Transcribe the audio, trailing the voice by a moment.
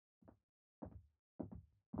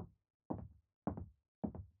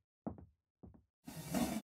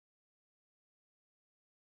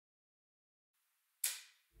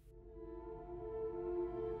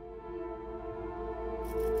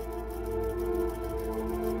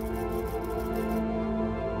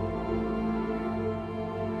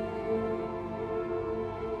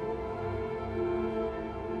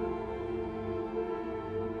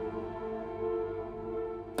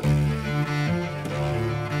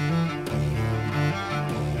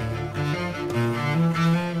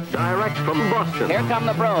March from Boston. Here come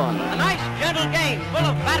the Bruins. A nice, gentle game full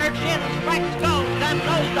of battered shins, strikes, goals, and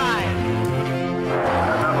nosedives.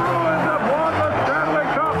 And the Bruins have won the Stanley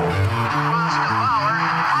Cup. Pass to Bauer.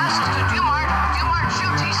 Passes to Dumart. Dumart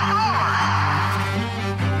shoots. He scores.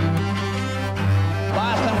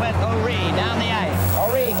 Boston with O'Ree down the ice.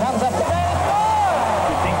 O'Ree comes up the net.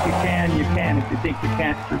 If you think you can, you can. If you think you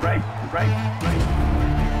can't, you're right. You're right. You're right.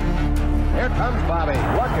 Here comes Bobby.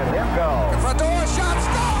 Look at him go. Front door, shot,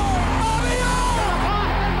 score! Bobby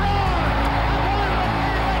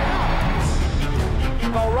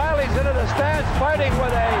O'Reilly's into the stands fighting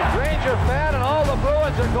with a Ranger fan, and all the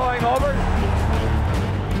Bruins are going over.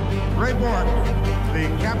 Ray Bork, the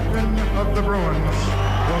captain of the Bruins,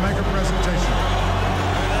 will make a presentation.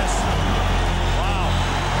 Look at this. Wow.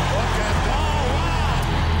 Look at that.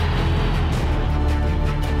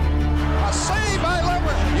 Wow. A save by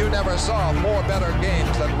Lemlin. You never saw more better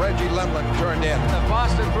games than Reggie Lemlin turned in. The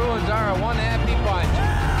Boston Bruins are a one-happy bunch.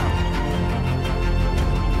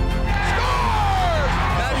 Scores!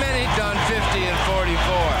 Not many done 50 and 44.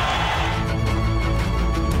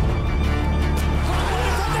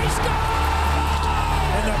 They score!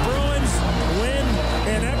 And the Bruins win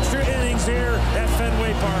in extra innings here at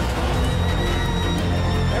Fenway Park.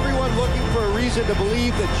 Everyone looking for a reason to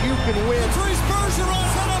believe that you can win. Patrice Bergeron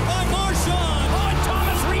set up by Marchand. Oh,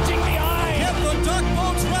 Thomas reaching behind. Get the duck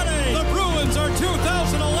boats ready. The Bruins are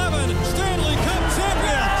 2011 Stanley Cup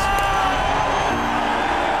champions.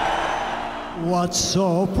 What's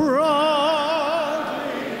so proud?